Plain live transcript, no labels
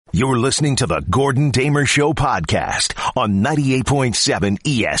You're listening to the Gordon Damer Show podcast on 98.7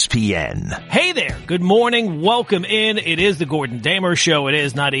 ESPN. Hey there. Good morning. Welcome in. It is the Gordon Damer Show. It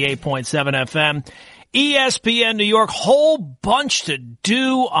is 98.7 FM. ESPN New York. Whole bunch to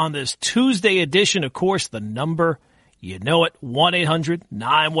do on this Tuesday edition. Of course, the number, you know it,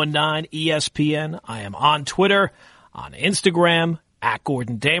 1-800-919-ESPN. I am on Twitter, on Instagram, at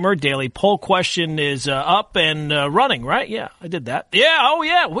Gordon Damer. Daily poll question is up and running, right? Yeah, I did that. Yeah, oh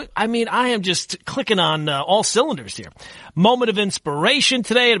yeah. I mean, I am just clicking on all cylinders here. Moment of inspiration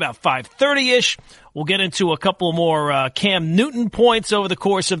today at about 5:30-ish. We'll get into a couple more Cam Newton points over the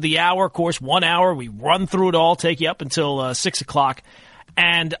course of the hour. Of course, 1 hour. We run through it all, take you up until 6 o'clock.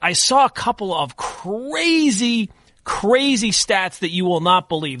 And I saw a couple of crazy stats that you will not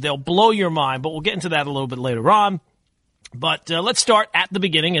believe. They'll blow your mind, but we'll get into that a little bit later on. But let's start at the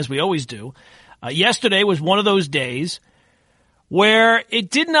beginning, as we always do. Yesterday was one of those days where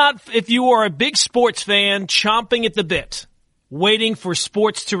it did not, if you are a big sports fan, chomping at the bit, waiting for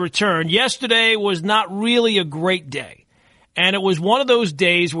sports to return, yesterday was not really a great day. And it was one of those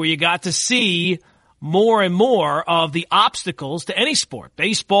days where you got to see more and more of the obstacles to any sport.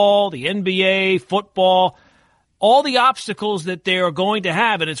 Baseball, the NBA, football, all the obstacles that they are going to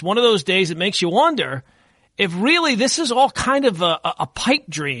have. And it's one of those days that makes you wonder if really this is all kind of a pipe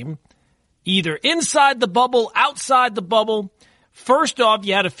dream, either inside the bubble, outside the bubble. First off,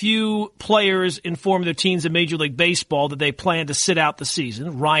 you had a few players inform their teams in Major League Baseball that they plan to sit out the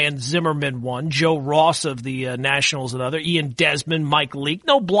season. Ryan Zimmerman one, Joe Ross of the Nationals another, Ian Desmond, Mike Leake.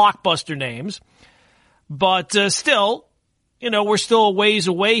 No blockbuster names. But still, we're still a ways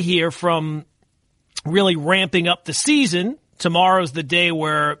away here from really ramping up the season. Tomorrow's the day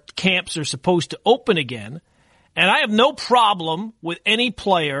where camps are supposed to open again. And I have no problem with any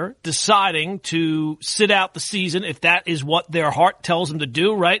player deciding to sit out the season if that is what their heart tells them to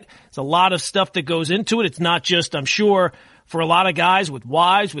do, right? There's a lot of stuff that goes into it. It's not just, I'm sure, for a lot of guys with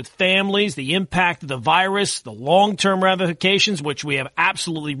wives, with families, the impact of the virus, the long-term ramifications, which we have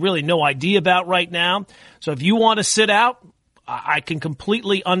absolutely really no idea about right now. So if you want to sit out, I can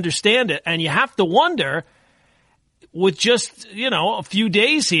completely understand it. And you have to wonder, with just, a few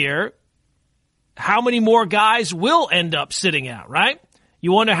days here, how many more guys will end up sitting out, right?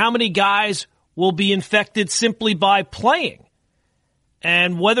 You wonder how many guys will be infected simply by playing.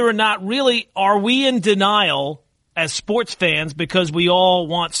 And whether or not really are we in denial as sports fans because we all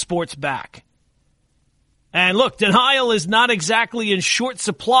want sports back. And look, denial is not exactly in short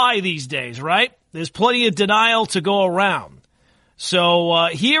supply these days, right? There's plenty of denial to go around. So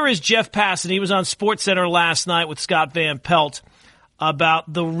here is Jeff Passan. He was on SportsCenter last night with Scott Van Pelt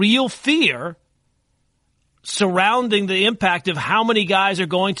about the real fear surrounding the impact of how many guys are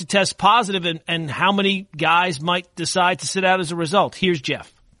going to test positive and how many guys might decide to sit out as a result. Here's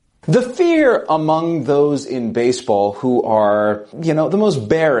Jeff. The fear among those in baseball who are, the most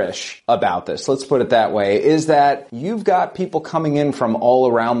bearish about this, let's put it that way, is that you've got people coming in from all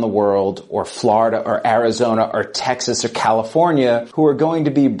around the world, or Florida or Arizona or Texas or California, who are going to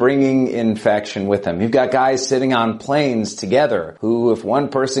be bringing infection with them. You've got guys sitting on planes together who, if one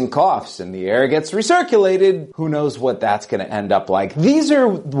person coughs and the air gets recirculated, who knows what that's going to end up like. These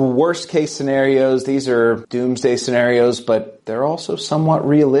are the worst case scenarios. These are doomsday scenarios, but they're also somewhat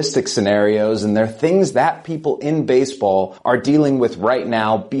realistic scenarios, and they're things that people in baseball are dealing with right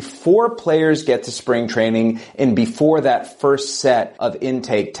now before players get to spring training and before that first set of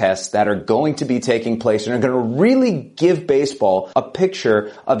intake tests that are going to be taking place and are going to really give baseball a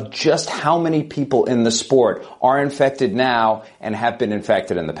picture of just how many people in the sport are infected now and have been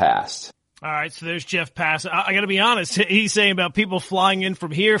infected in the past. All right, so there's Jeff Passan. I got to be honest. He's saying about people flying in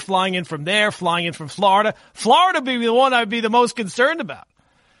from here, flying in from there, flying in from Florida. Florida would be the one I'd be the most concerned about.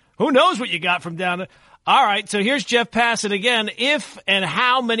 Who knows what you got from down there? All right, so here's Jeff Passan again. If and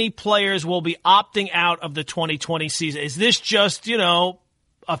how many players will be opting out of the 2020 season? Is this just, a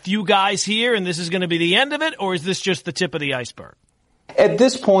few guys here and this is going to be the end of it, or is this just the tip of the iceberg? At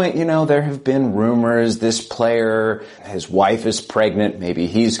this point, there have been rumors. This player, his wife is pregnant. Maybe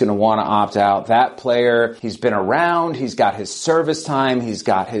he's going to want to opt out. That player, he's been around. He's got his service time. He's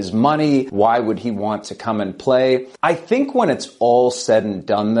got his money. Why would he want to come and play? I think when it's all said and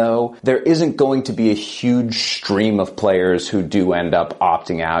done, though, there isn't going to be a huge stream of players who do end up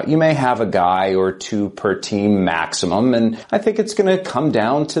opting out. You may have a guy or two per team maximum, and I think it's going to come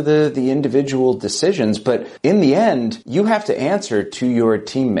down to the individual decisions. But in the end, you have to answer to your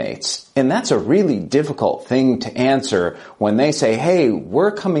teammates. And that's a really difficult thing to answer when they say, hey,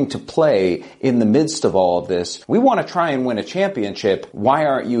 we're coming to play in the midst of all of this. We want to try and win a championship. Why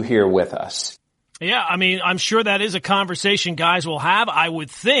aren't you here with us? Yeah, I mean, I'm sure that is a conversation guys will have. I would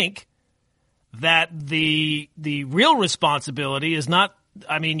think that the real responsibility is not,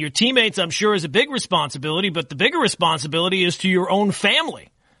 I mean, your teammates, I'm sure, is a big responsibility, but the bigger responsibility is to your own family,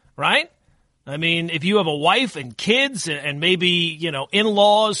 right? I mean, if you have a wife and kids and maybe, you know,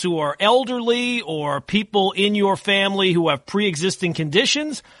 in-laws who are elderly or people in your family who have pre-existing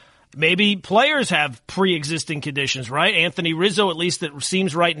conditions, maybe players have pre-existing conditions, right? Anthony Rizzo, at least it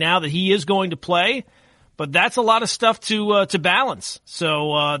seems right now that he is going to play. But that's a lot of stuff to balance.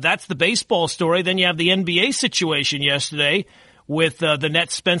 So that's the baseball story. Then you have the NBA situation yesterday with the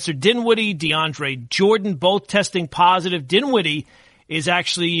Nets' Spencer Dinwiddie, DeAndre Jordan, both testing positive. Dinwiddie is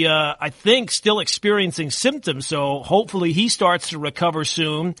actually, I think, still experiencing symptoms. So hopefully he starts to recover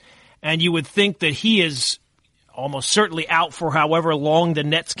soon. And you would think that he is almost certainly out for however long the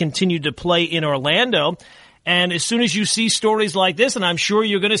Nets continue to play in Orlando. And as soon as you see stories like this, and I'm sure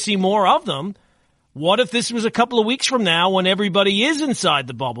you're going to see more of them, what if this was a couple of weeks from now when everybody is inside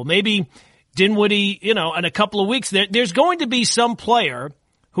the bubble? Maybe Dinwiddie, you know, in a couple of weeks, there's going to be some player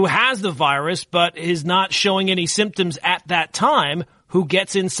who has the virus but is not showing any symptoms at that time who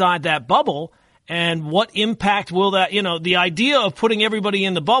gets inside that bubble. And what impact will that, you know, the idea of putting everybody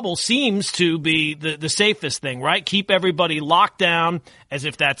in the bubble seems to be the safest thing, right? Keep everybody locked down as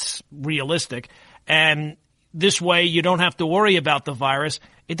if that's realistic. And this way you don't have to worry about the virus.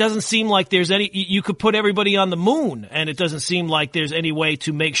 It doesn't seem like there's you could put everybody on the moon, and it doesn't seem like there's any way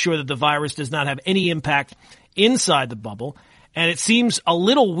to make sure that the virus does not have any impact inside the bubble. And it seems a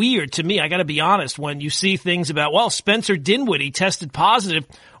little weird to me, I got to be honest, when you see things about, well, Spencer Dinwiddie tested positive.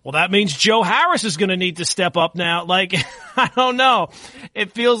 Well, that means Joe Harris is going to need to step up now. Like, I don't know.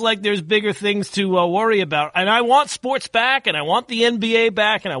 It feels like there's bigger things to worry about. And I want sports back, and I want the NBA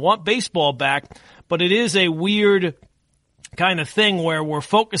back, and I want baseball back. But it is a weird kind of thing where we're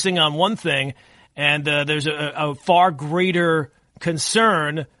focusing on one thing, and there's a far greater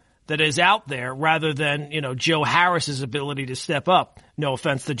concern that is out there rather than, you know, Joe Harris's ability to step up. No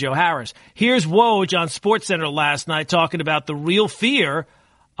offense to Joe Harris. Here's Woj on SportsCenter last night talking about the real fear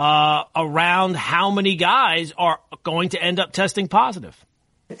around how many guys are going to end up testing positive.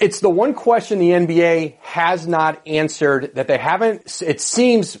 It's the one question the NBA has not answered, that they haven't, it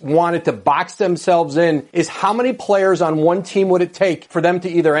seems, wanted to box themselves in, is how many players on one team would it take for them to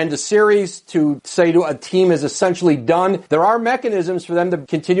either end a series, to say to a team is essentially done. There are mechanisms for them to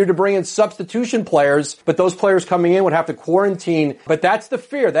continue to bring in substitution players, but those players coming in would have to quarantine. But that's the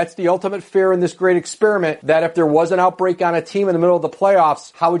fear. That's the ultimate fear in this great experiment, that if there was an outbreak on a team in the middle of the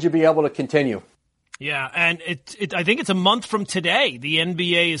playoffs, how would you be able to continue? Yeah, and I think it's a month from today. The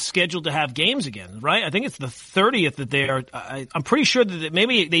NBA is scheduled to have games again, right? I think it's the 30th that they are. I'm pretty sure that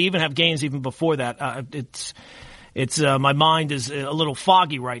maybe they even have games even before that. It's my mind is a little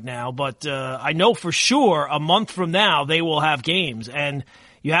foggy right now, but I know for sure a month from now they will have games. And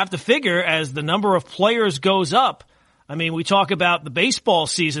you have to figure as the number of players goes up. I mean, we talk about the baseball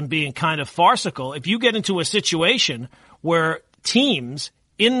season being kind of farcical. If you get into a situation where teams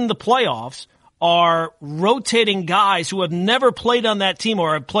in the playoffs are rotating guys who have never played on that team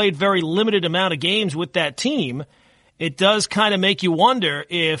or have played very limited amount of games with that team, it does kind of make you wonder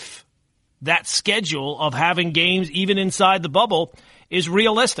if that schedule of having games even inside the bubble is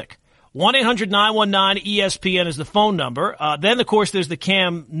realistic. 1-800-919-ESPN is the phone number. Then, of course, there's the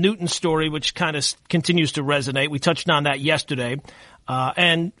Cam Newton story, which kind of continues to resonate. We touched on that yesterday.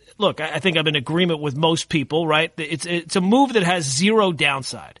 And look, I think I'm in agreement with most people, right? It's a move that has zero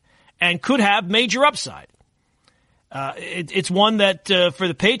downside and could have major upside. It's one that for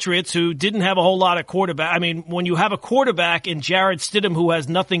the Patriots, who didn't have a whole lot of quarterback. I mean, when you have a quarterback in Jarrett Stidham who has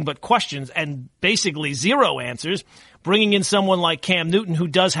nothing but questions and basically zero answers, bringing in someone like Cam Newton who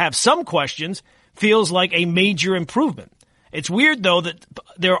does have some questions feels like a major improvement. It's weird, though, that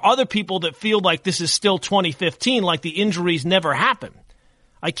there are other people that feel like this is still 2015, like the injuries never happened.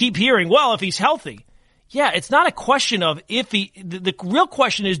 I keep hearing, well, if he's healthy. Yeah, it's not a question of if he, the real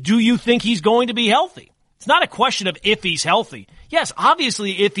question is, do you think he's going to be healthy? It's not a question of if he's healthy. Yes,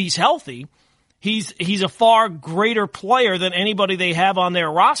 obviously, if he's healthy, he's a far greater player than anybody they have on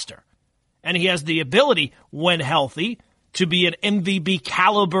their roster. And he has the ability, when healthy, to be an MVP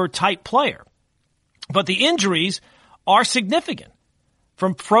caliber type player. But the injuries are significant.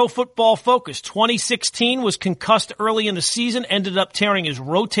 From Pro Football Focus, 2016 was concussed early in the season, ended up tearing his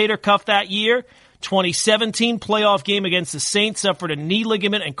rotator cuff that year. 2017 playoff game against the Saints, suffered a knee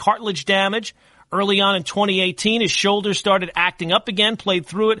ligament and cartilage damage. Early on in 2018, his shoulder started acting up again, played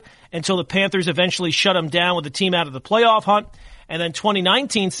through it until the Panthers eventually shut him down with the team out of the playoff hunt. And then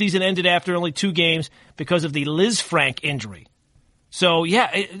 2019 season ended after only 2 games because of the Liz Frank injury. So, yeah,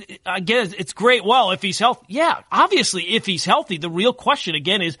 I guess it's great. Well, if he's healthy, yeah, obviously if he's healthy, the real question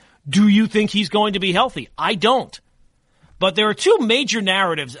again is, do you think he's going to be healthy? I don't. But there are two major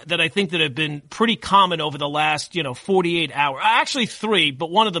narratives that I think that have been pretty common over the last, 48 hours. Actually 3,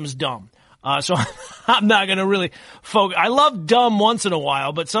 but one of them's dumb. So I'm not going to really focus. I love dumb once in a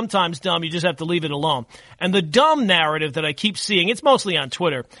while, but sometimes dumb, you just have to leave it alone. And the dumb narrative that I keep seeing, it's mostly on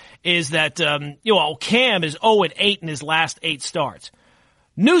Twitter, is that, Cam is 0-8 in his last 8 starts.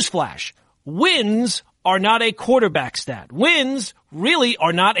 Newsflash, wins are not a quarterback stat. Wins really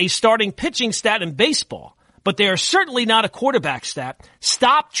are not a starting pitching stat in baseball, but they are certainly not a quarterback stat.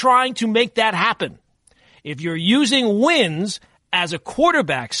 Stop trying to make that happen. If you're using wins as a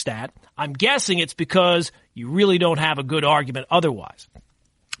quarterback stat, I'm guessing it's because you really don't have a good argument otherwise.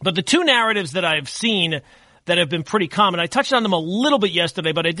 But the two narratives that I've seen that have been pretty common, I touched on them a little bit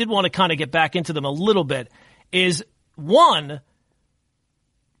yesterday, but I did want to kind of get back into them a little bit, is one,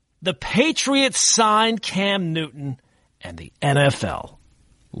 the Patriots signed Cam Newton and the NFL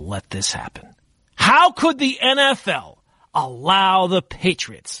let this happen. How could the NFL allow the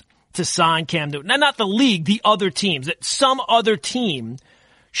Patriots to sign Cam Newton? And not the league, the other teams. That some other team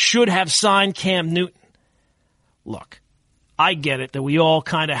should have signed Cam Newton. Look, I get it that we all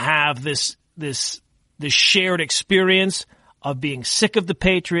kind of have this shared experience of being sick of the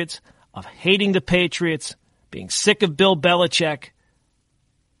Patriots, of hating the Patriots, being sick of Bill Belichick.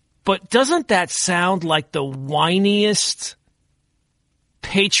 But doesn't that sound like the whiniest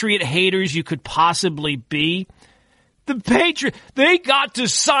Patriot haters you could possibly be? The Patriots, they got to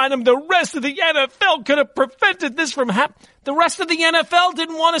sign him. The rest of the NFL could have prevented this from happening. The rest of the NFL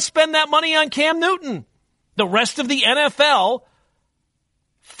didn't want to spend that money on Cam Newton. The rest of the NFL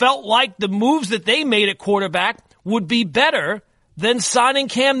felt like the moves that they made at quarterback would be better than signing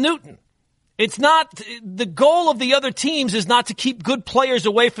Cam Newton. It's not, the goal of the other teams is not to keep good players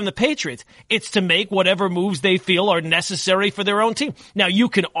away from the Patriots. It's to make whatever moves they feel are necessary for their own team. Now, you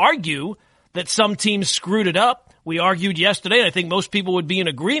can argue that some teams screwed it up. We argued yesterday, and I think most people would be in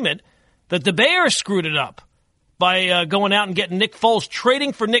agreement, that the Bears screwed it up by going out and getting Nick Foles,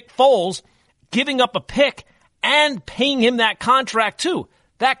 trading for Nick Foles, giving up a pick, and paying him that contract too.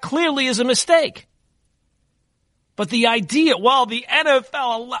 That clearly is a mistake. But the idea, well, the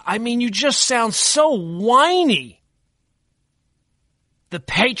NFL, you just sound so whiny. The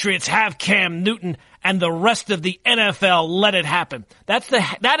Patriots have Cam Newton and the rest of the NFL let it happen.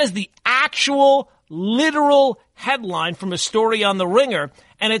 That is the actual literal headline from a story on The Ringer,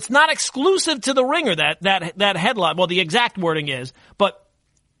 and it's not exclusive to The Ringer, that headline. Well, the exact wording is, but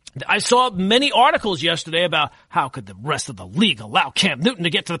I saw many articles yesterday about how could the rest of the league allow Cam Newton to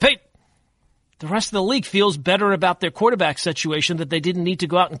get to the Patriots. The rest of the league feels better about their quarterback situation that they didn't need to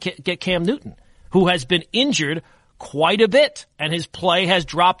go out and get Cam Newton, who has been injured quite a bit, and his play has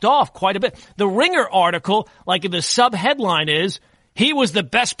dropped off quite a bit. The Ringer article, like the sub-headline is, he was the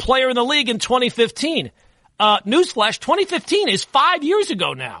best player in the league in 2015. Newsflash, 2015 is 5 years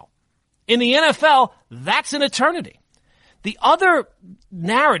ago now. In the NFL, that's an eternity. The other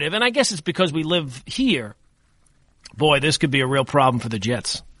narrative, and I guess it's because we live here, boy, this could be a real problem for the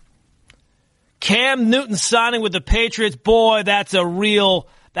Jets. Cam Newton signing with the Patriots, boy, that's a real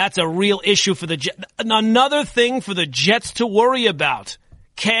issue for the Jets. Another thing for the Jets to worry about.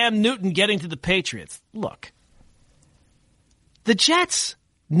 Cam Newton getting to the Patriots. Look, the Jets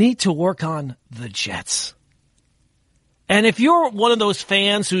need to work on the Jets. And if you're one of those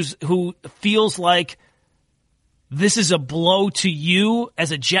fans who feels like this is a blow to you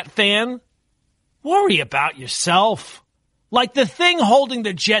as a Jet fan, worry about yourself. Like the thing holding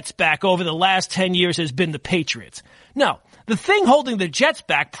the Jets back over the last 10 years has been the Patriots. No, the thing holding the Jets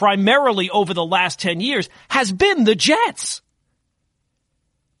back primarily over the last 10 years has been the Jets.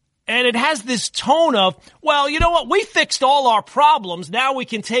 And it has this tone of, well, you know what? We fixed all our problems. Now we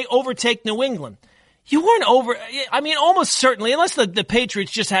can overtake New England. You weren't almost certainly, unless the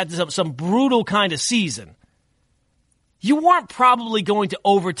Patriots just had some brutal kind of season, you weren't probably going to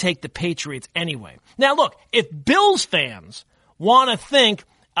overtake the Patriots anyway. Now, look, if Bills fans want to think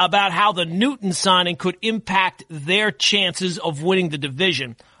about how the Newton signing could impact their chances of winning the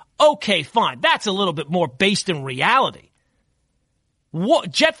division, okay, fine. That's a little bit more based in reality.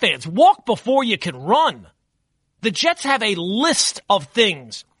 Jet fans, walk before you can run. The Jets have a list of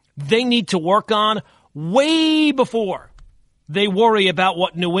things they need to work on way before they worry about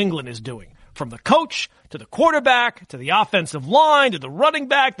what New England is doing. From the coach to the quarterback to the offensive line to the running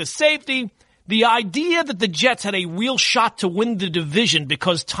back, the safety. The idea that the Jets had a real shot to win the division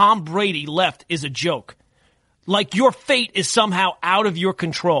because Tom Brady left is a joke. Like your fate is somehow out of your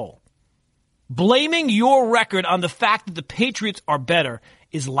control. Blaming your record on the fact that the Patriots are better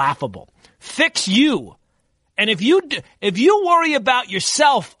is laughable. Fix you. And if you worry about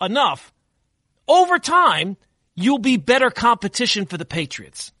yourself enough, over time, you'll be better competition for the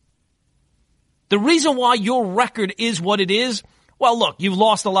Patriots. The reason why your record is what it is, well, look, you've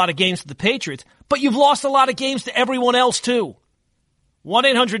lost a lot of games to the Patriots, but you've lost a lot of games to everyone else, too.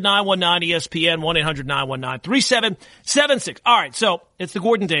 1-800-919-ESPN, 1-800-919-3776. All right, so it's the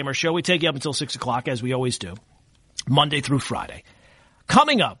Gordon Damer Show. We take you up until 6 o'clock, as we always do, Monday through Friday.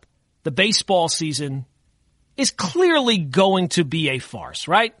 Coming up, the baseball season is clearly going to be a farce,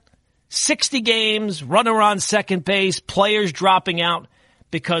 right? 60 games, runner on second base, players dropping out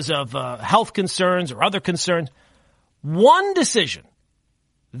because of health concerns or other concerns. One decision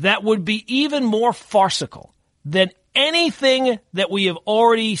that would be even more farcical than anything that we have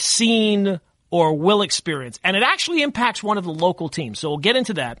already seen or will experience. And it actually impacts one of the local teams. So we'll get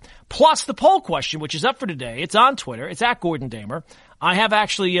into that. Plus the poll question, which is up for today. It's on Twitter. It's at Gordon Damer. I have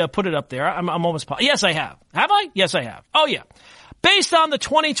actually put it up there. I'm almost positive. Yes, I have. Have I? Yes, I have. Oh, yeah. Based on the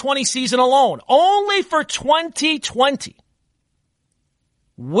 2020 season alone, only for 2020,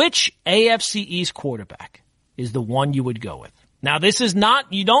 which AFC East quarterback is the one you would go with? Now, this is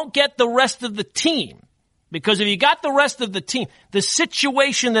not, you don't get the rest of the team. Because if you got the rest of the team, the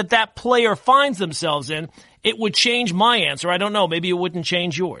situation that player finds themselves in, it would change my answer. I don't know. Maybe it wouldn't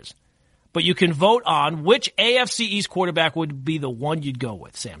change yours. But you can vote on which AFC East quarterback would be the one you'd go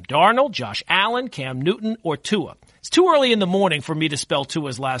with. Sam Darnold, Josh Allen, Cam Newton, or Tua. It's too early in the morning for me to spell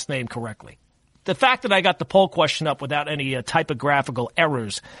Tua's last name correctly. The fact that I got the poll question up without any typographical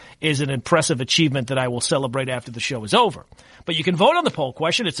errors is an impressive achievement that I will celebrate after the show is over. But you can vote on the poll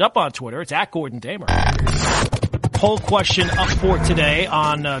question. It's up on Twitter. It's at Gordon Damer. Poll question up for today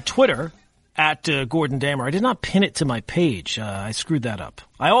on Twitter at Gordon Damer. I did not pin it to my page. I screwed that up.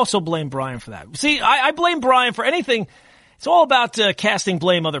 I also blame Brian for that. See, I blame Brian for anything. It's all about casting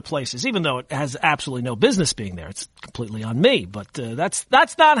blame other places, even though it has absolutely no business being there. It's completely on me. But that's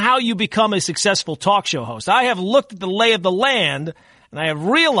not how you become a successful talk show host. I have looked at the lay of the land, and I have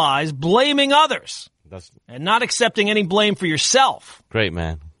realized blaming others and not accepting any blame for yourself. Great,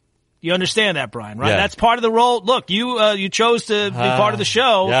 man. You understand that, Brian, right? Yeah. That's part of the role. Look, you chose to be part of the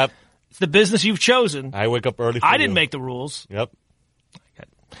show. Yep. It's the business you've chosen. I wake up early for I you. didn't make the rules. Yep.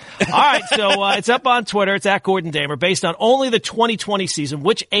 All right, so it's up on Twitter. It's at Gordon Damer. Based on only the 2020 season,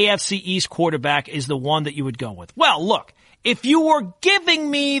 which AFC East quarterback is the one that you would go with? Well, look, if you were giving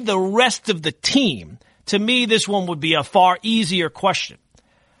me the rest of the team, to me this one would be a far easier question.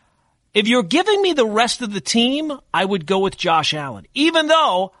 If you're giving me the rest of the team, I would go with Josh Allen. Even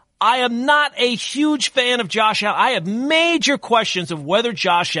though I am not a huge fan of Josh Allen, I have major questions of whether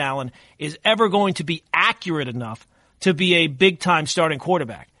Josh Allen is ever going to be accurate enough to be a big-time starting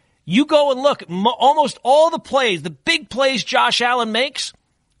quarterback. You go and look, almost all the plays, the big plays Josh Allen makes,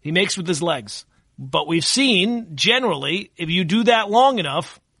 he makes with his legs. But we've seen, generally, if you do that long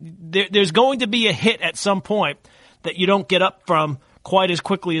enough, there's going to be a hit at some point that you don't get up from quite as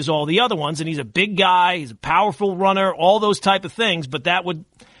quickly as all the other ones. And he's a big guy, he's a powerful runner, all those type of things. But that would,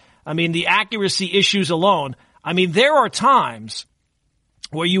 the accuracy issues alone. There are times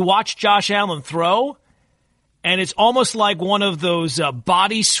where you watch Josh Allen throw, and it's almost like one of those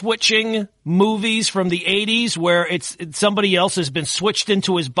body switching movies from the 80s where it's somebody else has been switched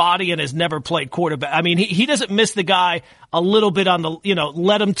into his body and has never played quarterback. He doesn't miss the guy a little bit on the,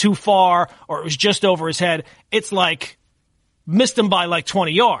 let him too far or it was just over his head. It's like missed him by like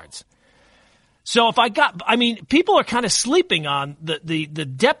 20 yards. So if people are kind of sleeping on the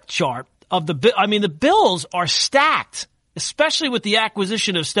depth chart of the Bills are stacked, especially with the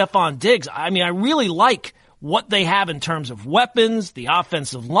acquisition of Stephon Diggs. I really like what they have in terms of weapons, the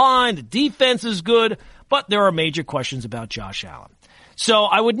offensive line, the defense is good, but there are major questions about Josh Allen. So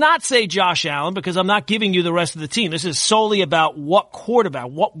I would not say Josh Allen because I'm not giving you the rest of the team. This is solely about what quarterback,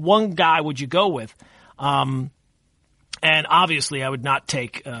 what one guy would you go with. And obviously I would not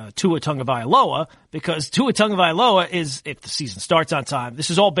take Tua Tagovailoa because Tua Tagovailoa is, if the season starts on time, this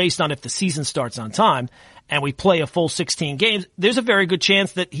is all based on if the season starts on time, and we play a full 16 games, there's a very good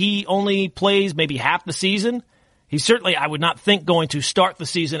chance that he only plays maybe half the season. He's certainly, I would not think, going to start the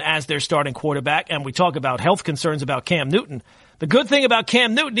season as their starting quarterback. And we talk about health concerns about Cam Newton. The good thing about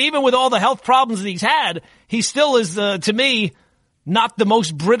Cam Newton, even with all the health problems that he's had, he still is, to me, not the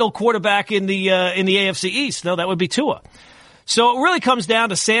most brittle quarterback in the AFC East. No, that would be Tua. So it really comes down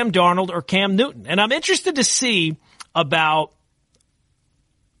to Sam Darnold or Cam Newton. And I'm interested to see about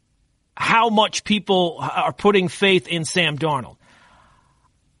how much people are putting faith in Sam Darnold.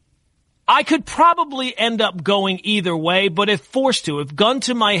 I could probably end up going either way, but if forced to, if gun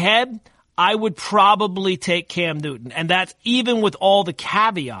to my head, I would probably take Cam Newton. And that's even with all the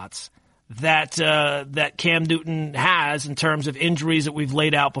caveats that Cam Newton has in terms of injuries that we've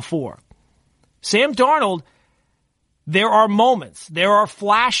laid out before. Sam Darnold, there are moments, there are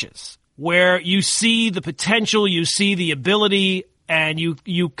flashes where you see the potential, you see the ability, and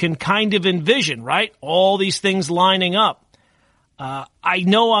you can kind of envision, right, all these things lining up. I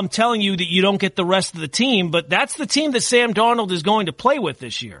know I'm telling you that you don't get the rest of the team, but that's the team that Sam Darnold is going to play with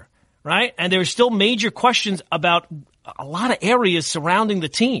this year, right? And there's still major questions about a lot of areas surrounding the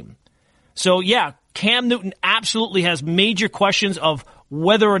team. So, yeah, Cam Newton absolutely has major questions of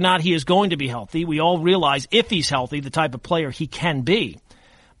whether or not he is going to be healthy. We all realize if he's healthy, the type of player he can be.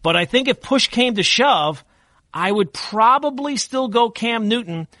 But I think if push came to shove, I would probably still go Cam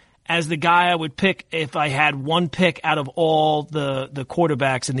Newton as the guy I would pick if I had one pick out of all the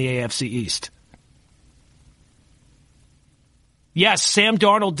quarterbacks in the AFC East. Yes, Sam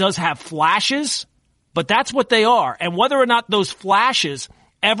Darnold does have flashes, but that's what they are. And whether or not those flashes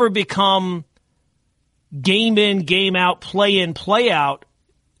ever become game in, game out, play in, play out,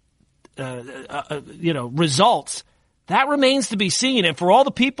 results, that remains to be seen. And for all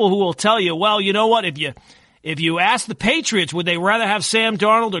the people who will tell you, well, you know what, if you ask the Patriots, would they rather have Sam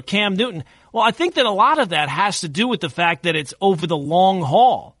Darnold or Cam Newton? Well, I think that a lot of that has to do with the fact that it's over the long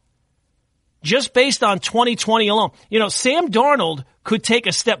haul. Just based on 2020 alone. Sam Darnold could take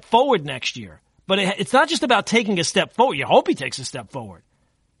a step forward next year. But it's not just about taking a step forward. You hope he takes a step forward.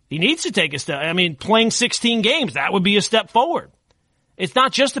 He needs to take a step. I mean, playing 16 games, that would be a step forward. It's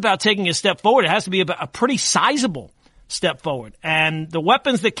not just about taking a step forward. It has to be a pretty sizable step forward. And the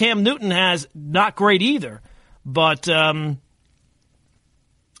weapons that Cam Newton has, not great either. But I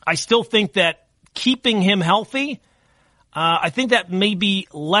still think that keeping him healthy, I think that may be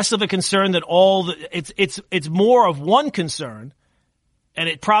less of a concern than it's more of one concern, and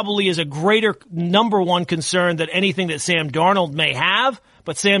it probably is a greater number one concern than anything that Sam Darnold may have.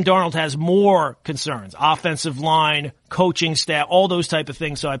 But Sam Darnold has more concerns: offensive line, coaching staff, all those type of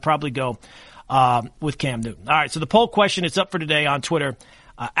things. So I'd probably go with Cam Newton. All right. So the poll question, it's up for today on Twitter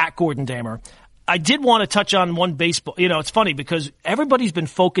at Gordon Damer. I did want to touch on one baseball. It's funny because everybody's been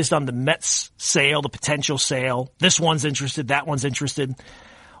focused on the Mets sale, the potential sale. This one's interested, that one's interested.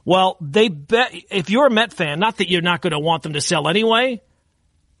 Well, they bet if you're a Met fan, not that you're not going to want them to sell anyway,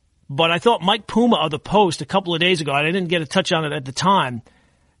 but I thought Mike Puma of the Post a couple of days ago, and I didn't get a touch on it at the time,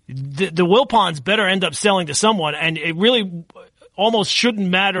 the Wilpons better end up selling to someone, and it really almost shouldn't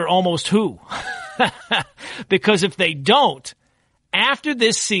matter almost who. Because if they don't, after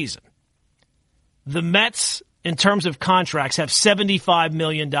this season, the Mets, in terms of contracts, have $75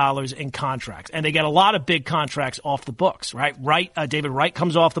 million in contracts. And they get a lot of big contracts off the books, right? David Wright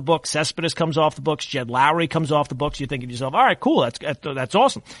comes off the books. Cespedes comes off the books. Jed Lowry comes off the books. You think to yourself, all right, cool. That's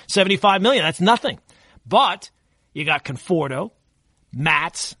awesome. $75 million. That's nothing. But you got Conforto,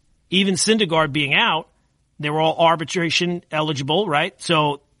 Matz, even Syndergaard being out. They were all arbitration eligible, right?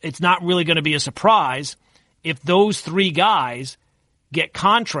 So it's not really going to be a surprise if those three guys get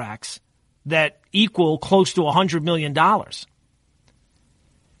contracts that equal close to $100 million.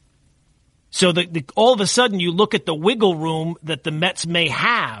 So all of a sudden you look at the wiggle room that the Mets may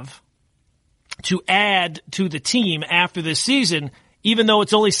have to add to the team after this season, even though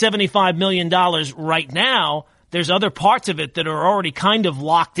it's only $75 million right now, there's other parts of it that are already kind of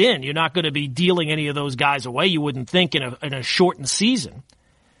locked in. You're not going to be dealing any of those guys away, you wouldn't think, in a shortened season.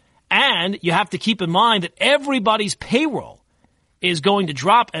 And you have to keep in mind that everybody's payroll is going to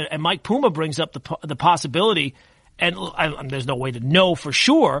drop, and Mike Puma brings up the possibility, and there's no way to know for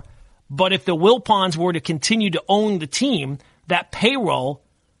sure, but if the Wilpons were to continue to own the team, that payroll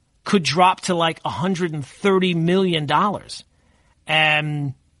could drop to like $130 million.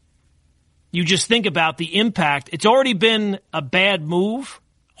 And you just think about the impact. It's already been a bad move.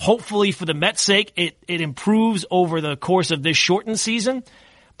 Hopefully for the Mets' sake, it improves over the course of this shortened season,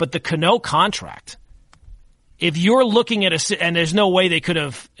 but the Cano contract, if you're looking at and there's no way they could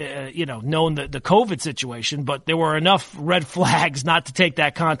have, known the COVID situation, but there were enough red flags not to take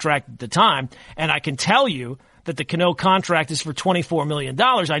that contract at the time. And I can tell you that the Cano contract is for $24 million.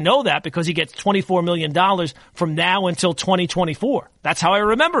 I know that because he gets $24 million from now until 2024. That's how I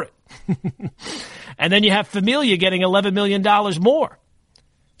remember it. And then you have Familia getting $11 million more.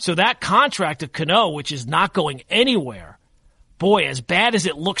 So that contract of Cano, which is not going anywhere, boy, as bad as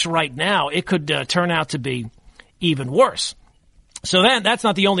it looks right now, it could turn out to be even worse. So then that's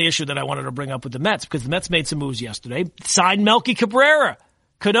not the only issue that I wanted to bring up with the Mets, because the Mets made some moves yesterday. Signed Melky Cabrera,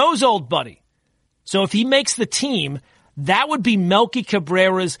 Cano's old buddy. So if he makes the team, that would be Melky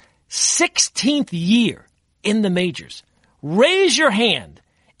Cabrera's 16th year in the majors. Raise your hand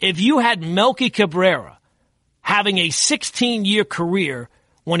if you had Melky Cabrera having a 16-year career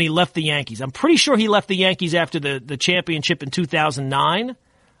when he left the Yankees. I'm pretty sure he left the Yankees after the championship in 2009.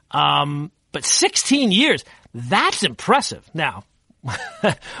 But 16 years, that's impressive. Now,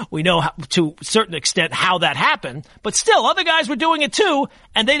 we know to a certain extent how that happened, but still, other guys were doing it too,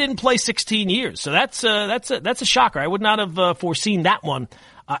 and they didn't play 16 years. So that's a shocker. I would not have foreseen that one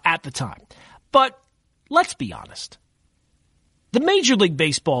at the time. But let's be honest. The Major League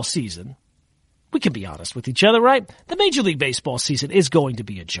Baseball season, we can be honest with each other, right? The Major League Baseball season is going to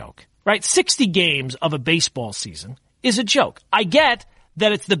be a joke, right? 60 games of a baseball season is a joke. I get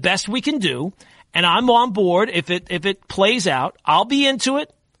that it's the best we can do, and I'm on board. If it plays out, I'll be into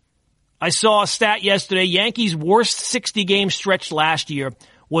it. I saw a stat yesterday. Yankees' worst 60-game stretch last year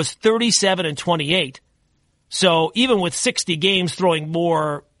was 37-28. So even with 60 games throwing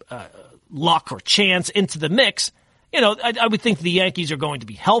more luck or chance into the mix, I would think the Yankees are going to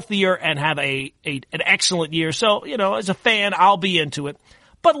be healthier and have an excellent year. So, as a fan, I'll be into it.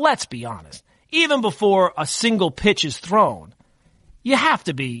 But let's be honest. Even before a single pitch is thrown, you have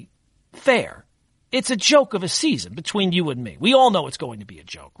to be fair. It's a joke of a season between you and me. We all know it's going to be a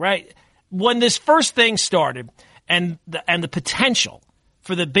joke, right? When this first thing started and the potential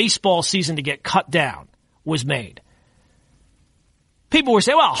for the baseball season to get cut down was made, people were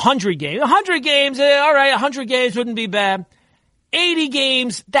saying, well, 100 games. 100 games, all right, 100 games wouldn't be bad. 80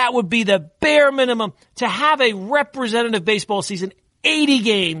 games, that would be the bare minimum. To have a representative baseball season, 80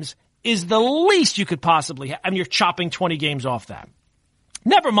 games is the least you could possibly have. I mean, you're chopping 20 games off that.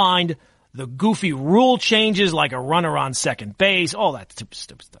 Never mind the goofy rule changes like a runner on second base, all that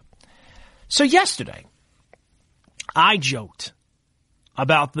stupid stuff. So yesterday, I joked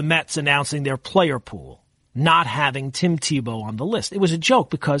about the Mets announcing their player pool, not having Tim Tebow on the list. It was a joke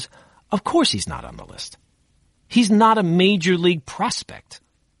because, of course, he's not on the list. He's not a major league prospect.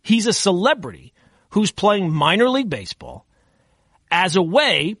 He's a celebrity who's playing minor league baseball as a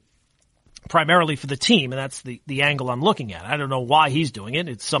way, primarily for the team, and that's the angle I'm looking at. I don't know why he's doing it.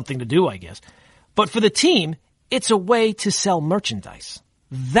 It's something to do, I guess. But for the team, it's a way to sell merchandise.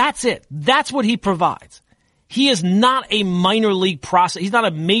 That's it. That's what he provides. He is not a minor league prospect. He's not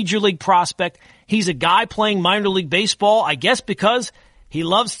a major league prospect. He's a guy playing minor league baseball, I guess because he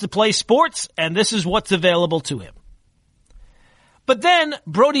loves to play sports, and this is what's available to him. But then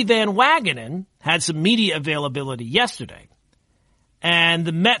Brodie Van Wagenen had some media availability yesterday. And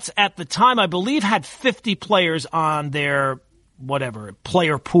the Mets at the time, I believe, had 50 players on their,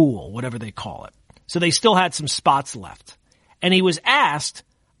 player pool, whatever they call it. So they still had some spots left. And he was asked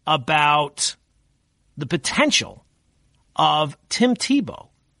about the potential of Tim Tebow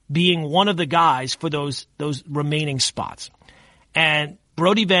being one of the guys for those remaining spots. And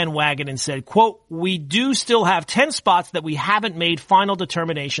Brodie Van Wagenen said, quote, "We do still have 10 spots that we haven't made final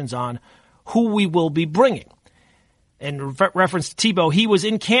determinations on who we will be bringing." In reference to Tebow, he was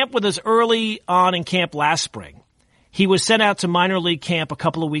in camp with us early on in camp last spring. He was sent out to minor league camp a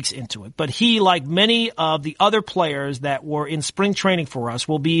couple of weeks into it. But he, like many of the other players that were in spring training for us,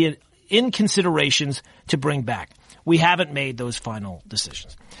 will be in considerations to bring back. We haven't made those final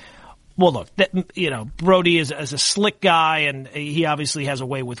decisions. Well, look, Brodie is a slick guy, and he obviously has a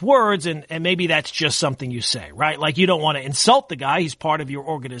way with words, and maybe that's just something you say, right? Like, you don't want to insult the guy. He's part of your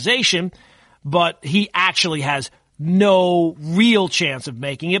organization, but he actually has no real chance of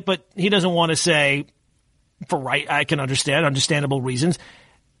making it, but he doesn't want to say, I can understand, understandable reasons,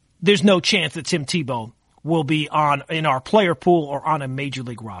 there's no chance that Tim Tebow will be in our player pool or on a major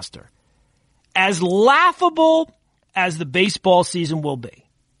league roster. As laughable as the baseball season will be,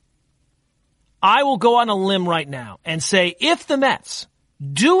 I will go on a limb right now and say if the Mets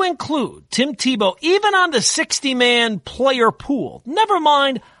do include Tim Tebow even on the 60-man player pool, never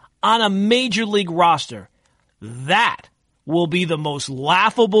mind on a major league roster, that will be the most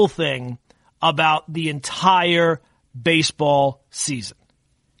laughable thing about the entire baseball season.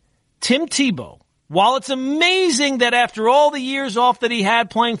 Tim Tebow, while it's amazing that after all the years off that he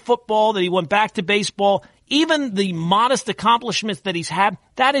had playing football, that he went back to baseball, even the modest accomplishments that he's had,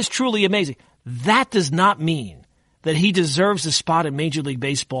 that is truly amazing. That does not mean that he deserves a spot in Major League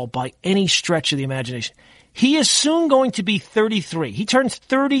Baseball by any stretch of the imagination. He is soon going to be 33. He turns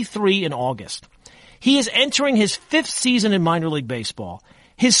 33 in August. He is entering his 5th season in minor league baseball.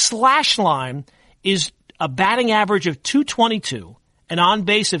 His slash line is a batting average of .222, an on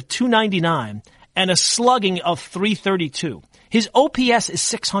base of .299, and a slugging of .332. His OPS is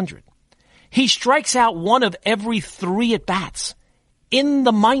 .600. He strikes out 1 of every 3 at-bats in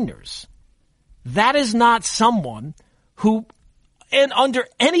the minors. That is not someone who, and under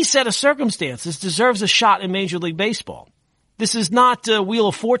any set of circumstances, deserves a shot in Major League Baseball. This is not Wheel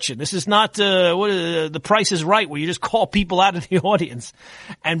of Fortune. This is not The Price is Right, where you just call people out of the audience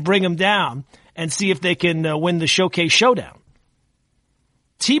and bring them down and see if they can win the Showcase Showdown.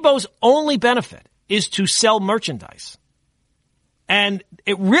 Tebow's only benefit is to sell merchandise. And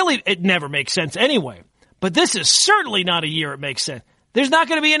it never makes sense anyway. But this is certainly not a year it makes sense. There's not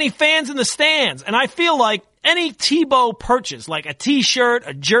going to be any fans in the stands. And I feel like any Tebow purchase, like a T-shirt,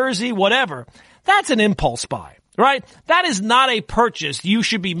 a jersey, whatever, that's an impulse buy, right? That is not a purchase you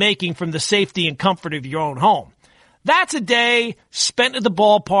should be making from the safety and comfort of your own home. That's a day spent at the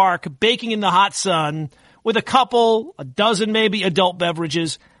ballpark, baking in the hot sun, with a dozen maybe adult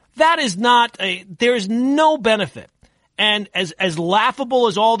beverages. That is there's no benefit. And as laughable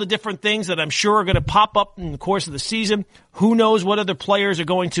as all the different things that I'm sure are going to pop up in the course of the season, who knows what other players are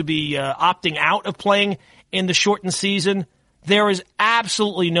going to be opting out of playing in the shortened season, there is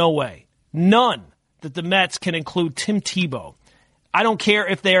absolutely no way, none, that the Mets can include Tim Tebow. I don't care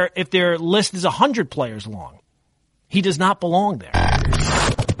if their list is 100 players long. He does not belong there. 20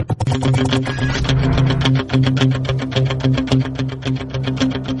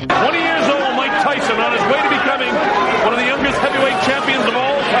 years old, Mike Tyson on his way to becoming one of the youngest heavyweight champions of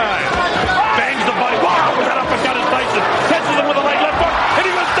all time. Bangs the body. Wow, with that uppercut is Tyson. Catches him with a left hook, and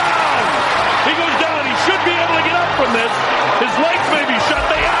he goes down. He goes down. He should be able to get up from this. His legs may be shut.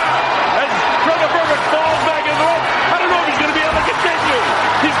 They are. As Trevor Burbick falls back in the rope. I don't know if he's going to be able to continue.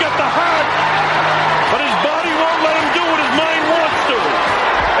 He's got the heart, but his body won't let him do what his mind wants to.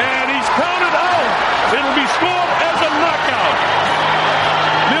 And he's counted out. It'll be scored as a knockout.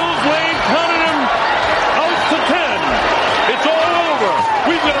 Mills Lane counted him out to 10. It's all over.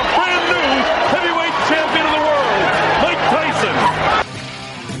 We've got a brand new heavyweight champion of the world, Mike Tyson.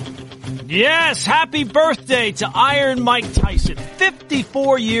 Yes, happy birthday to Iron Mike Tyson,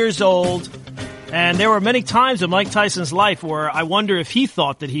 54 years old. And there were many times in Mike Tyson's life where I wonder if he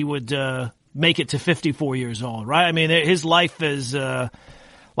thought that he would make it to 54 years old, right? I mean, his life is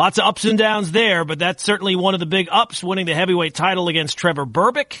lots of ups and downs there, but that's certainly one of the big ups, winning the heavyweight title against Trevor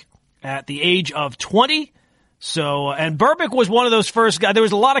Burbick at the age of 20. So, and Burbick was one of those first guys. There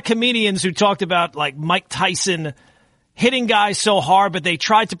was a lot of comedians who talked about like Mike Tyson hitting guys so hard, but they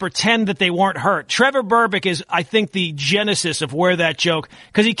tried to pretend that they weren't hurt. Trevor Burbick is, I think, the genesis of where that joke,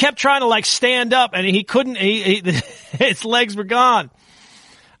 because he kept trying to like stand up and he couldn't, his legs were gone.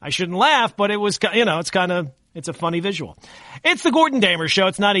 I shouldn't laugh, but it was, it's a funny visual. It's the Gordon Damer Show.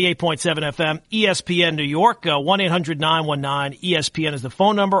 It's 98.7 FM, ESPN New York, 1-800-919-ESPN is the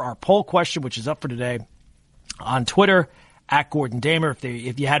phone number. Our poll question, which is up for today on Twitter, at Gordon Damer.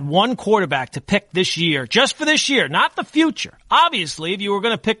 If you had one quarterback to pick this year, just for this year, not the future. Obviously, if you were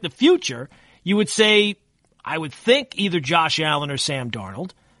going to pick the future, you would say, I would think either Josh Allen or Sam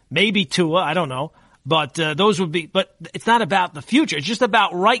Darnold, maybe Tua, I don't know. But those would be, but it's not about the future. It's just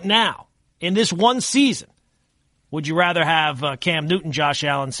about right now in this one season. Would you rather have Cam Newton, Josh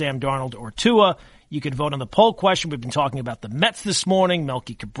Allen, Sam Darnold, or Tua? You can vote on the poll question. We've been talking about the Mets this morning,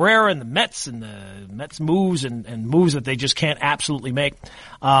 Melky Cabrera and the Mets moves and moves that they just can't absolutely make.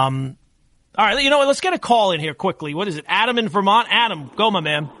 All right, you know what? Let's get a call in here quickly. What is it? Adam in Vermont. Adam, go, my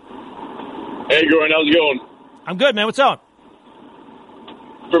man. Hey, Gordon, how's it going? I'm good, man. What's up?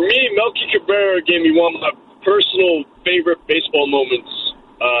 For me, Melky Cabrera gave me one of my personal favorite baseball moments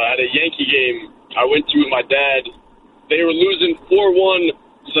at a Yankee game I went to with my dad. They were losing 4-1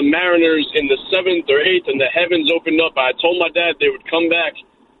 to the Mariners in the 7th or 8th, and the heavens opened up. I told my dad they would come back,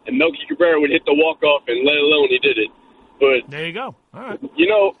 and Melky Cabrera would hit the walk-off, and let alone he did it. But there you go. All right. You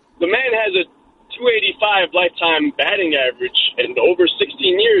know, the man has a 285 lifetime batting average, and over 16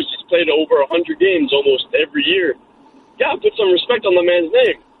 years, he's played over 100 games almost every year. Yeah, put some respect on the man's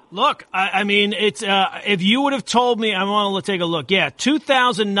name. Look, I mean, it's if you would have told me, I want to take a look. Yeah,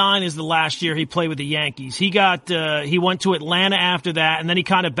 2009 is the last year he played with the Yankees. He went to Atlanta after that, and then he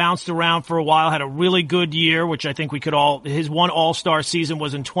kind of bounced around for a while, had a really good year, which I think his one All-Star season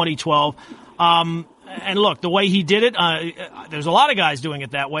was in 2012. And look, the way he did it, there's a lot of guys doing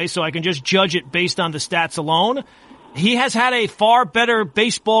it that way, so I can just judge it based on the stats alone. He has had a far better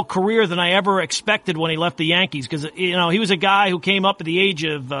baseball career than I ever expected when he left the Yankees, because, you know, he was a guy who came up at the age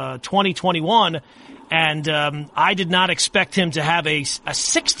of 21, and I did not expect him to have a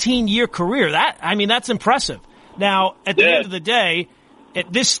 16-year career. That's impressive. Now, at the end of the day,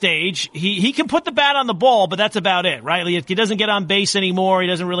 at this stage, he can put the bat on the ball, but that's about it, right? He doesn't get on base anymore. He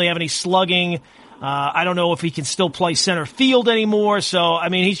doesn't really have any slugging. I don't know if he can still play center field anymore. So, I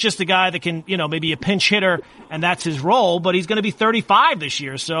mean, he's just a guy that can, maybe a pinch hitter, and that's his role. But he's going to be 35 this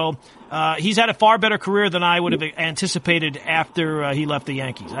year. So he's had a far better career than I would have anticipated after he left the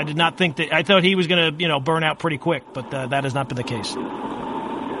Yankees. I did not think that – I thought he was going to, burn out pretty quick. But that has not been the case. All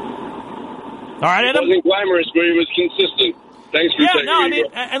right, Adam? It wasn't glamorous, but he was consistent. Thanks for taking me.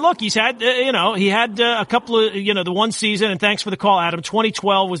 And look, he's had, he had a couple of, the one season, and thanks for the call, Adam.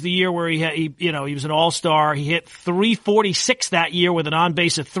 2012 was the year where he was an all-star. He hit 346 that year with an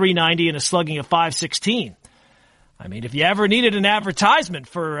on-base of 390 and a slugging of 516. I mean, if you ever needed an advertisement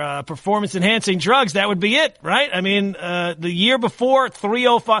for performance-enhancing drugs, that would be it, right? I mean, the year before,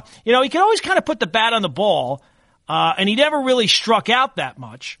 305. He could always kind of put the bat on the ball, and he never really struck out that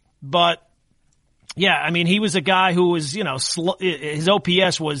much, but yeah, I mean, he was a guy who was, his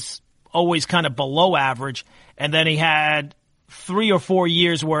OPS was always kind of below average, and then he had 3 or 4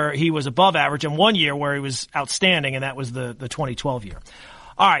 years where he was above average, and 1 year where he was outstanding, and that was the 2012 year.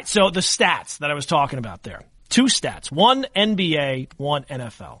 All right, so the stats that I was talking about there. 2 stats, one NBA, one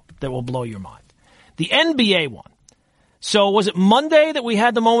NFL, that will blow your mind. The NBA one. So was it Monday that we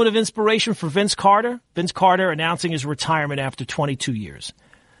had the moment of inspiration for Vince Carter? Vince Carter announcing his retirement after 22 years.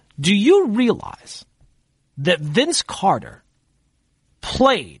 Do you realize that Vince Carter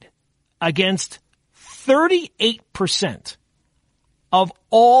played against 38% of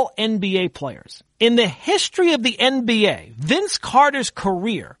all NBA players? In the history of the NBA, Vince Carter's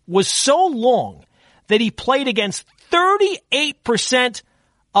career was so long that he played against 38%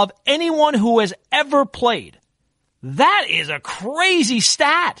 of anyone who has ever played. That is a crazy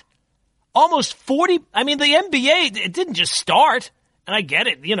stat. Almost 40. I mean, the NBA, it didn't just start. And I get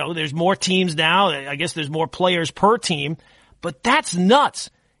it, there's more teams now. I guess there's more players per team. But that's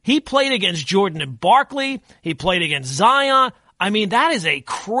nuts. He played against Jordan and Barkley. He played against Zion. I mean, that is a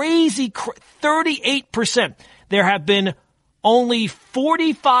crazy 38%. There have been only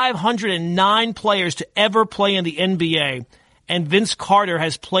 4,509 players to ever play in the NBA, and Vince Carter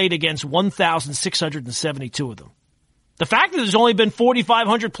has played against 1,672 of them. The fact that there's only been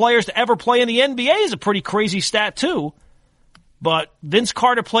 4,500 players to ever play in the NBA is a pretty crazy stat, too. But Vince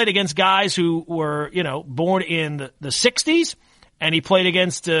Carter played against guys who were, born in the 60s, and he played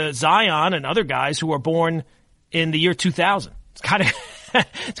against Zion and other guys who were born in the year 2000. It's kind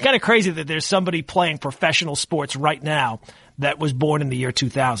of crazy that there's somebody playing professional sports right now that was born in the year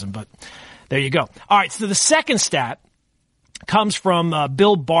 2000. But there you go. All right, so the second stat comes from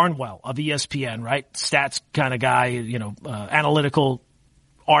Bill Barnwell of ESPN, right? Stats kind of guy, analytical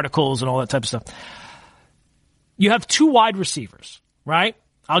articles and all that type of stuff. You have 2 wide receivers, right?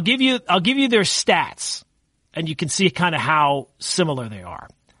 I'll give you their stats, and you can see kind of how similar they are.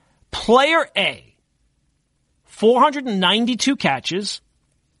 Player A, 492 catches,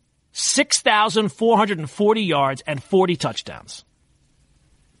 6,440 yards, and 40 touchdowns.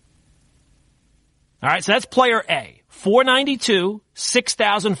 All right, so that's player A. 492,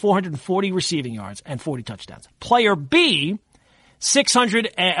 6,440 receiving yards, and 40 touchdowns. Player B,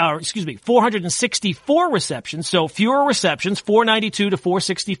 464 receptions, so fewer receptions, 492 to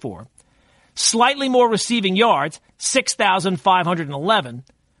 464. Slightly more receiving yards, 6,511,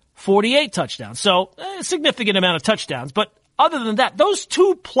 48 touchdowns. So a significant amount of touchdowns. But other than that, those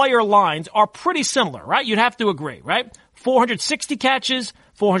 2 player lines are pretty similar, right? You'd have to agree, right? 460 catches,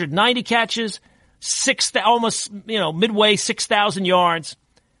 490 catches, almost, midway 6,000 yards,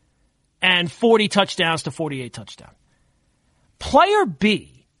 and 40 touchdowns to 48 touchdowns. Player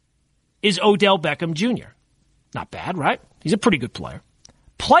B is Odell Beckham Jr. Not bad, right? He's a pretty good player.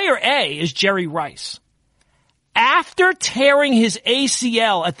 Player A is Jerry Rice. After tearing his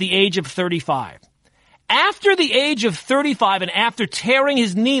ACL at the age of 35, after the age of 35 and after tearing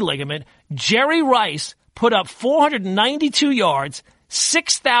his knee ligament, Jerry Rice put up 492 yards,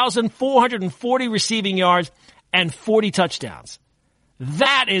 6,440 receiving yards, and 40 touchdowns.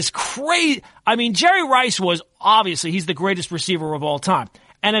 That is crazy. I mean, Jerry Rice was obviously, he's the greatest receiver of all time.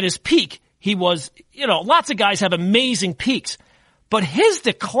 And at his peak, he was, lots of guys have amazing peaks. But his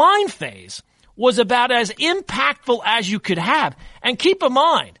decline phase was about as impactful as you could have. And keep in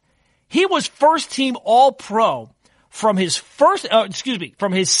mind, he was first team All-Pro from his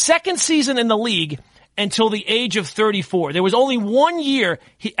from his second season in the league until the age of 34. There was only 1 year,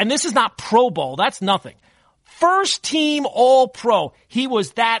 and this is not Pro Bowl, that's nothing. First team All-Pro. He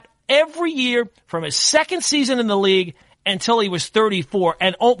was that every year from his second season in the league until he was 34,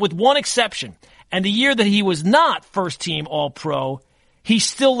 and with one exception. And the year that he was not first team All-Pro, he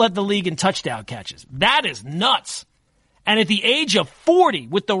still led the league in touchdown catches. That is nuts. And at the age of 40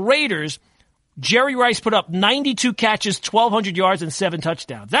 with the Raiders, Jerry Rice put up 92 catches, 1,200 yards, and 7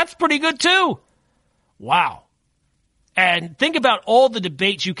 touchdowns. That's pretty good too. Wow. And think about all the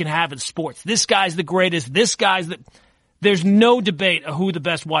debates you can have in sports. This guy's the greatest. This guy's the... There's no debate of who the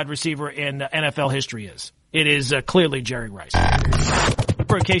best wide receiver in NFL history is. It is clearly Jerry Rice.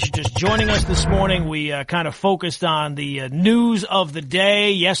 In case you're just joining us this morning, we kind of focused on the news of the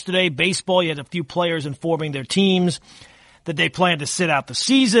day. Yesterday, baseball, you had a few players informing their teams that they plan to sit out the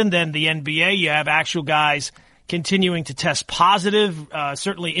season. Then the NBA, you have actual guys continuing to test positive,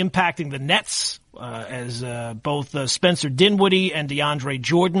 certainly impacting the Nets, as both Spencer Dinwiddie and DeAndre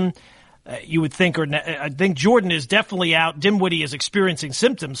Jordan. You would think, I think Jordan is definitely out. Dinwiddie is experiencing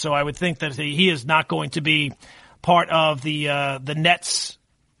symptoms, so I would think that he is not going to be part of the Nets,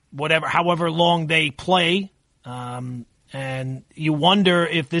 however long they play. And you wonder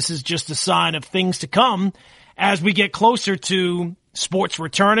if this is just a sign of things to come as we get closer to sports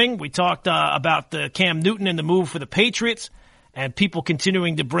returning. We talked about Cam Newton and the move for the Patriots, and people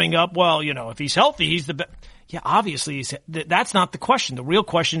continuing to bring up, well, if he's healthy, he's the best. Yeah, obviously, that's not the question. The real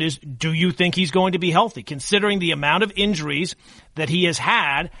question is, do you think he's going to be healthy, considering the amount of injuries that he has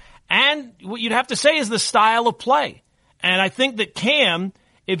had, and what you'd have to say is the style of play. And I think that Cam,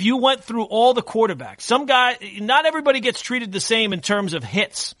 if you went through all the quarterbacks, not everybody gets treated the same in terms of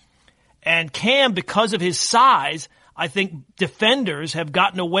hits. And Cam, because of his size, I think defenders have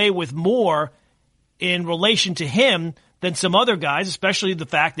gotten away with more in relation to him than some other guys, especially the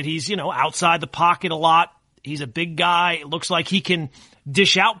fact that he's, outside the pocket a lot. He's a big guy. It looks like he can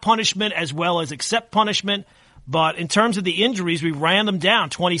dish out punishment as well as accept punishment. But in terms of the injuries, we ran them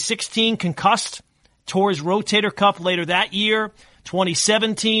down. 2016, concussed, tore his rotator cuff later that year.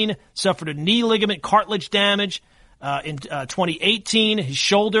 2017, suffered a knee ligament cartilage damage. In 2018, his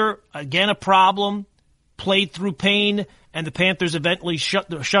shoulder, again a problem, played through pain, and the Panthers eventually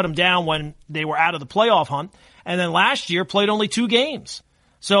shut him down when they were out of the playoff hunt. And then last year, played only 2 games.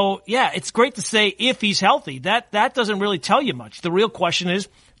 So, yeah, it's great to say if he's healthy. That doesn't really tell you much. The real question is,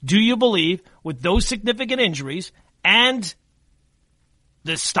 do you believe with those significant injuries and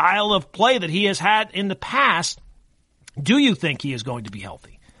the style of play that he has had in the past, do you think he is going to be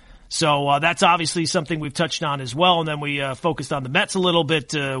healthy? So that's obviously something we've touched on as well. And then we focused on the Mets a little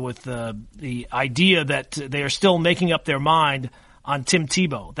bit with the idea that they are still making up their mind on Tim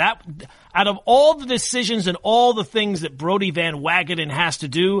Tebow. That, out of all the decisions and all the things that Brodie Van Wagenen has to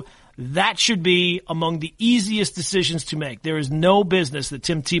do, that should be among the easiest decisions to make. There is no business that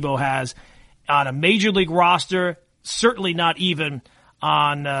Tim Tebow has on a major league roster, certainly not even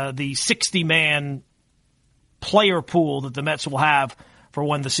on the 60-man player pool that the Mets will have for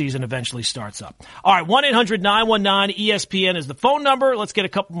when the season eventually starts up. All right, 1-800-919-ESPN is the phone number. Let's get a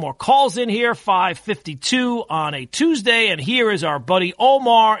couple more calls in here. 5:52 on a Tuesday, and here is our buddy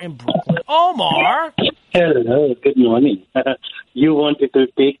Omar in Brooklyn. Omar. Hello, good morning. You wanted to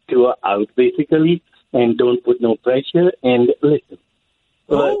take Tua out, basically, and don't put no pressure, and listen.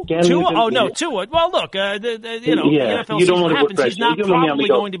 Tua? Oh, no, Tua. Well, look, the NFL season happens. He's not probably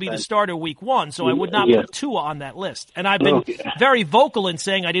going to be the starter week 1, so I would not put Tua on that list. And I've been very vocal in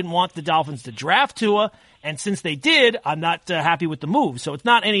saying I didn't want the Dolphins to draft Tua, and since they did, I'm not happy with the move. So it's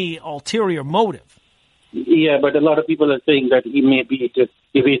not any ulterior motive. Yeah, but a lot of people are saying that he may be, if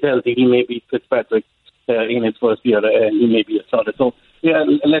he's healthy, he may be Fitzpatrick in his first year, and he may be a starter. So, yeah,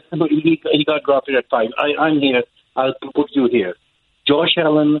 he got drafted at 5. I'm here. I'll put you here. Josh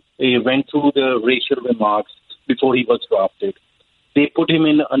Allen went through the racial remarks before he was drafted. They put him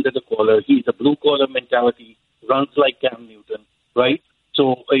in under the collar. He's a blue-collar mentality, runs like Cam Newton, right?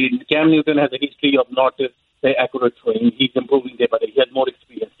 So Cam Newton has a history of not accurate throwing. He's improving there, but he has more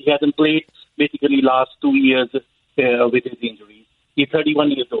experience. He hasn't played basically last 2 years with his injuries. He's 31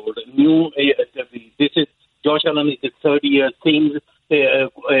 years old. Josh Allen is his 3rd year, same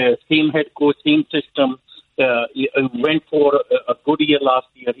head coach, same system. He went for a good year last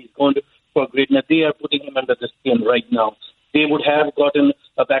year. He's going for greatness. They are putting him under the skin right now. They would have gotten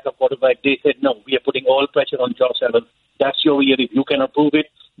a backup quarterback. They said, no, we are putting all pressure on Josh Allen. That's your year. If you cannot prove it,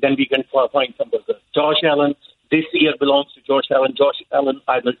 then we can find somebody else. Josh Allen, this year belongs to Josh Allen. Josh Allen,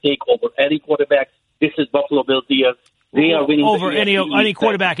 I will take over any quarterback. This is Buffalo Bills year. They are winning over any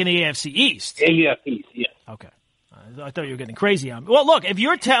quarterback in the AFC East. AFC East, yes. Okay. I thought you were getting crazy on me. Well, look, if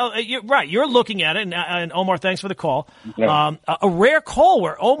you're right, you're looking at it, and Omar, thanks for the call. Yeah. A rare call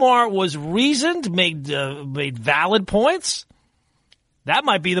where Omar was reasoned, made valid points. That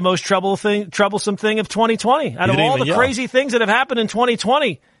might be the most troublesome thing of 2020. Out of all the crazy things that have happened in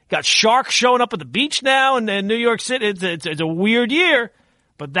 2020, got sharks showing up at the beach now in New York City. It's a weird year,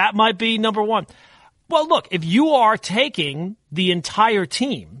 but that might be number one. Well, look, if you are taking the entire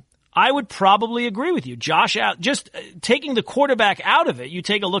team I would probably agree with you. Josh Allen, just taking the quarterback out of it, you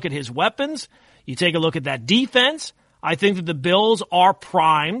take a look at his weapons, you take a look at that defense. I think that the Bills are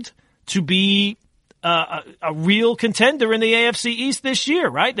primed to be a real contender in the AFC East this year,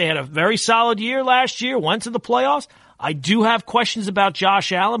 right? They had a very solid year last year, went to the playoffs. I do have questions about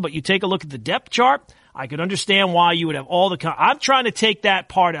Josh Allen, but you take a look at the depth chart, I could understand why you would have all the I'm trying to take that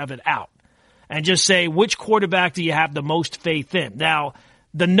part of it out and just say, which quarterback do you have the most faith in? Now,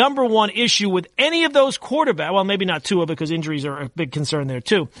 the number one issue with any of those quarterbacks, well, maybe not Tua because injuries are a big concern there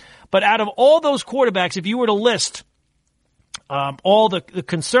too, but out of all those quarterbacks, if you were to list all the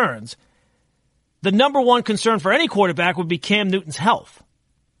concerns, the number one concern for any quarterback would be Cam Newton's health.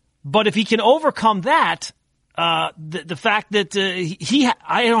 But if he can overcome that, the fact that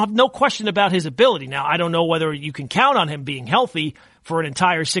I don't have no question about his ability. Now, I don't know whether you can count on him being healthy for an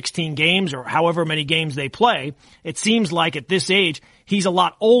entire 16 games or however many games they play. It seems like at this age, he's a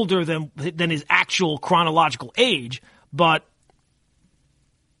lot older than his actual chronological age. But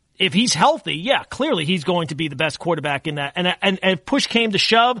if he's healthy, yeah, clearly he's going to be the best quarterback in that. And if push came to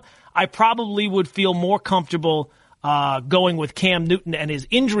shove, I probably would feel more comfortable going with Cam Newton and his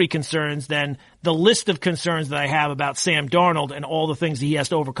injury concerns than the list of concerns that I have about Sam Darnold and all the things that he has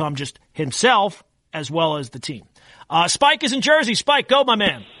to overcome just himself as well as the team. Spike is in Jersey. Spike, go, my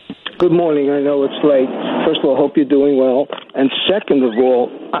man. Good morning. I know it's late. First of all, hope you're doing well. And second of all,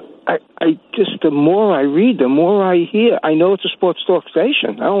 I just, the more I read, the more I hear. I know it's a sports talk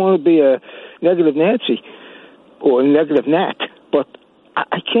station. I don't want to be a negative Nancy or a negative Nat, but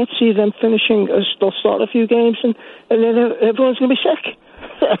I can't see them finishing. They'll start a few games, and then everyone's going to be sick.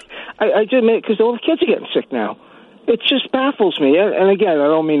 I just mean, because all the kids are getting sick now. It just baffles me. And again, I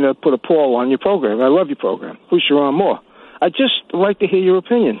don't mean to put a pall on your program. I love your program. Who's Sharon Moore? I just like to hear your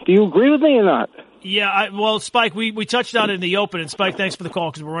opinion. Do you agree with me or not? Yeah, well, Spike, we touched on it in the open, and Spike, thanks for the call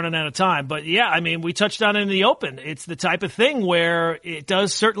because we're running out of time. But yeah, I mean, we touched on it in the open. It's the type of thing where it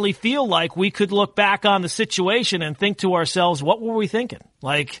does certainly feel like we could look back on the situation and think to ourselves, what were we thinking?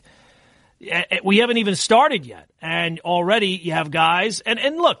 Like, we haven't even started yet, and already you have guys.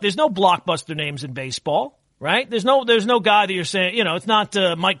 And look, there's no blockbuster names in baseball, right? There's no guy that you're saying, it's not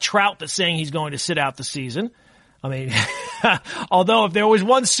Mike Trout that's saying he's going to sit out the season. I mean, although if there was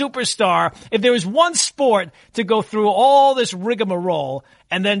one superstar, if there was one sport to go through all this rigmarole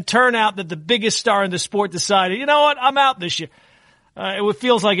and then turn out that the biggest star in the sport decided, you know what, I'm out this year, it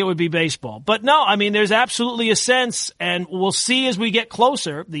feels like it would be baseball. But no, I mean, there's absolutely a sense, and we'll see as we get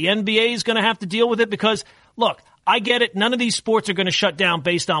closer. The NBA is going to have to deal with it because, look, I get it. None of these sports are going to shut down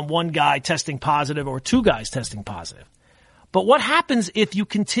based on one guy testing positive or two guys testing positive. But what happens if you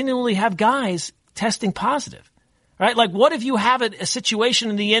continually have guys testing positive? Right? Like, what if you have a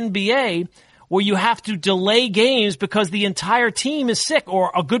situation in the NBA where you have to delay games because the entire team is sick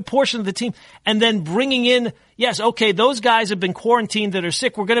or a good portion of the team, and then bringing in, yes, okay, those guys have been quarantined that are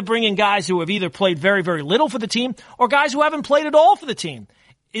sick. We're going to bring in guys who have either played very, very little for the team or guys who haven't played at all for the team.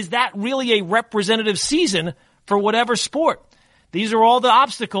 Is that really a representative season for whatever sport? These are all the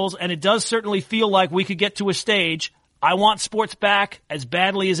obstacles, and it does certainly feel like we could get to a stage. I want sports back as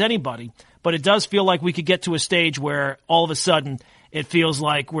badly as anybody. But it does feel like we could get to a stage where all of a sudden it feels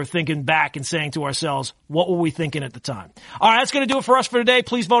like we're thinking back and saying to ourselves, what were we thinking at the time? All right, that's going to do it for us for today.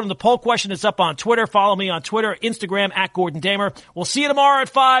 Please vote on the poll question. It's up on Twitter. Follow me on Twitter, Instagram, @Gordon Damer. We'll see you tomorrow at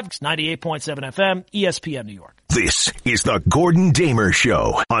 5. It's 98.7 FM, ESPN New York. This is the Gordon Damer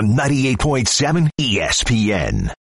Show on 98.7 ESPN.